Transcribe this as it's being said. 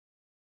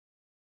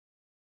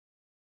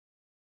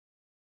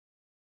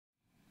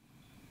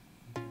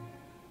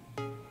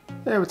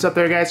Hey, what's up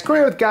there guys?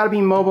 Corey with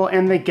GottaBeMobile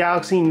and the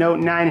Galaxy Note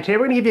 9. And today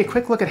we're going to give you a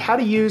quick look at how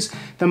to use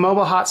the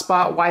mobile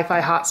hotspot, Wi-Fi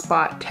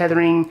hotspot,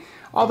 tethering,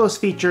 all those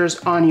features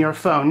on your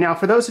phone. Now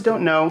for those who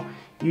don't know,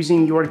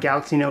 using your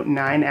Galaxy Note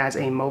 9 as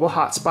a mobile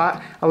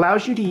hotspot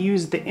allows you to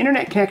use the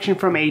internet connection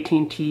from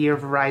AT&T or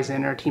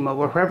Verizon or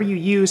T-Mobile or whoever you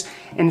use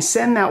and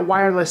send that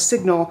wireless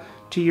signal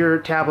to your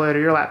tablet or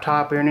your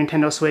laptop or your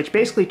Nintendo Switch,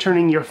 basically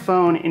turning your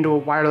phone into a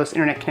wireless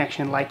internet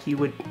connection like you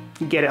would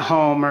get at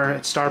home or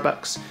at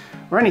Starbucks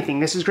or anything.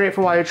 This is great for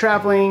while you're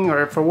traveling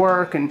or for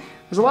work, and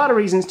there's a lot of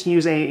reasons to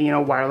use a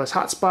wireless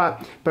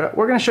hotspot, but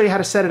we're going to show you how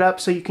to set it up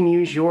so you can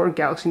use your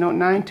Galaxy Note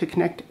 9 to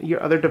connect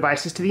your other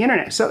devices to the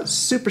internet. So it's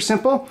super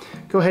simple.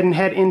 Go ahead and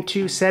head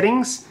into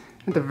settings.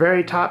 At the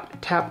very top,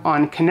 tap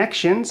on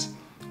connections,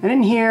 and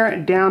in here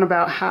down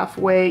about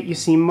halfway you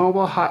see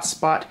mobile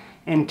hotspot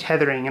and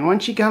tethering. And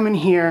once you come in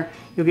here,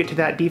 you'll get to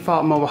that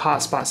default mobile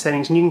hotspot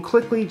settings, and you can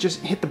quickly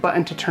just hit the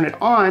button to turn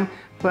it on.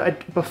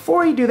 But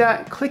before you do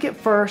that, click it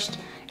first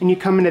and you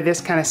come into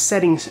this kind of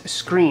settings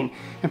screen.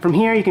 And from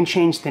here you can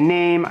change the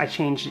name. I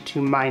changed it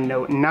to My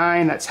Note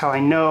 9. That's how I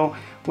know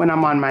when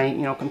I'm on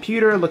my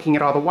computer looking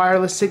at all the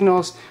wireless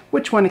signals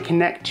which one to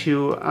connect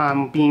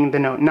to, being the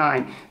Note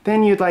 9.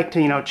 Then you'd like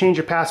to change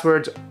your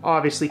passwords.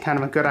 Obviously kind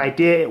of a good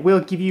idea. It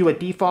will give you a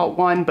default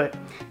one, but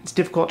it's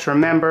difficult to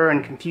remember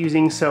and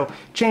confusing, so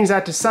change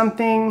that to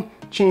something,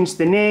 change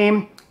the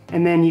name,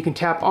 and then you can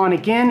tap on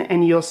again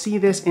and you'll see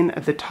this in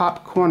the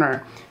top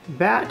corner.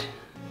 That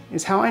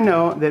is how I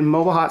know that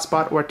mobile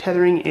hotspot or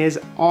tethering is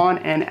on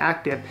and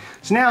active.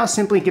 So now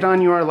simply get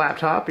on your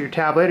laptop or your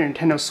tablet or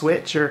Nintendo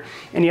Switch or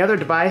any other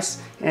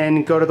device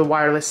and go to the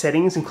wireless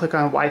settings and click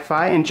on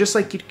Wi-Fi, and just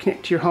like you'd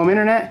connect to your home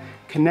internet,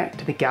 connect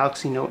to the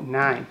Galaxy Note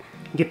 9.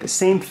 You get the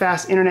same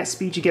fast internet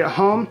speed you get at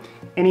home,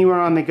 anywhere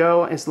on the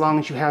go, as long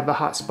as you have the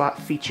hotspot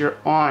feature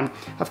on.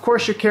 Of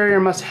course, your carrier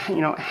must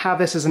have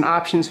this as an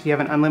option, so if you have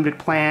an unlimited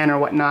plan or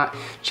whatnot,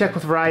 check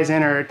with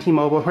Verizon or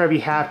T-Mobile, whoever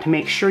you have, to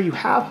make sure you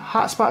have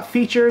hotspot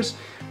features,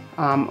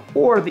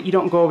 or that you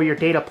don't go over your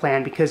data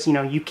plan, because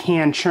you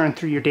can churn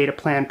through your data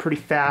plan pretty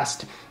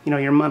fast,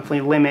 your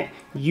monthly limit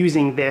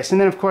using this. And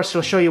then of course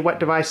it'll show you what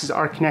devices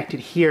are connected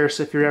here,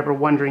 so if you're ever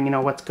wondering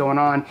what's going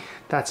on,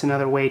 that's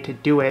another way to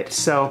do it.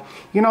 So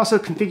you can also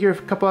configure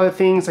a couple other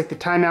things like the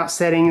timeout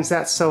settings.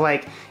 That's so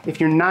like if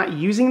you're not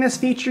using this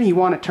feature, you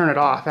want to turn it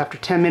off. After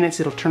 10 minutes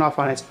it'll turn off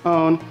on its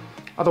own.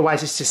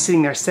 Otherwise it's just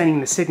sitting there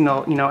sending the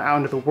signal out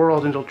into the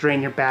world, and it'll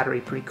drain your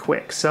battery pretty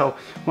quick. So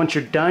once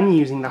you're done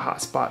using the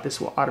hotspot, this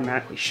will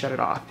automatically shut it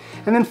off.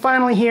 And then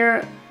finally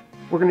here,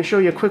 we're going to show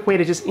you a quick way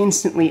to just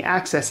instantly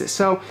access it.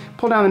 So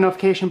pull down the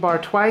notification bar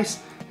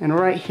twice, and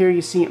right here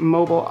you see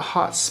mobile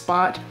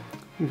hotspot.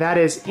 That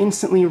is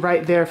instantly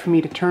right there for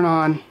me to turn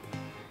on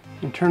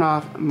and turn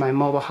off my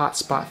mobile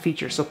hotspot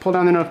feature. So pull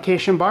down the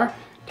notification bar,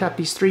 tap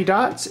these three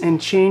dots,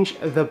 and change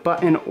the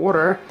button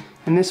order.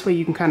 And this way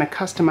you can kind of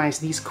customize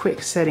these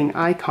quick setting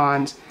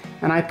icons.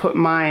 And I put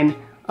mine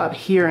up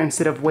here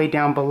instead of way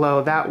down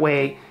below. That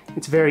way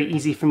it's very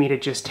easy for me to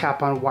just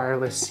tap on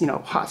wireless,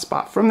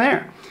 hotspot from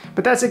there.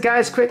 But that's it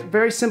guys, quick,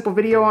 very simple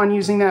video on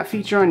using that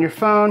feature on your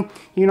phone.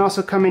 You can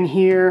also come in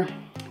here,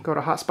 go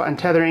to hotspot and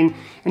tethering,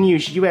 and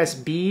use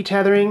USB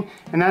tethering,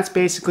 and that's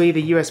basically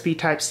the USB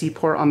Type-C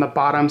port on the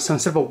bottom. So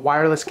instead of a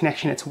wireless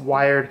connection, it's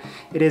wired.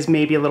 It is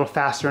maybe a little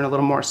faster and a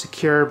little more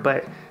secure,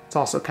 but it's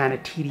also kind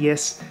of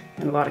tedious,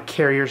 and a lot of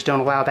carriers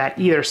don't allow that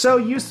either. So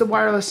use the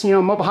wireless,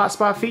 mobile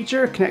hotspot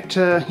feature, connect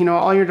to,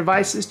 all your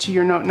devices to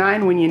your Note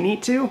 9 when you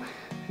need to,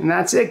 and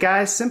that's it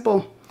guys,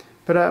 simple.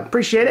 But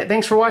appreciate it,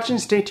 thanks for watching,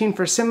 stay tuned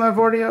for similar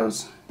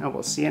videos, and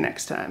we'll see you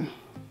next time.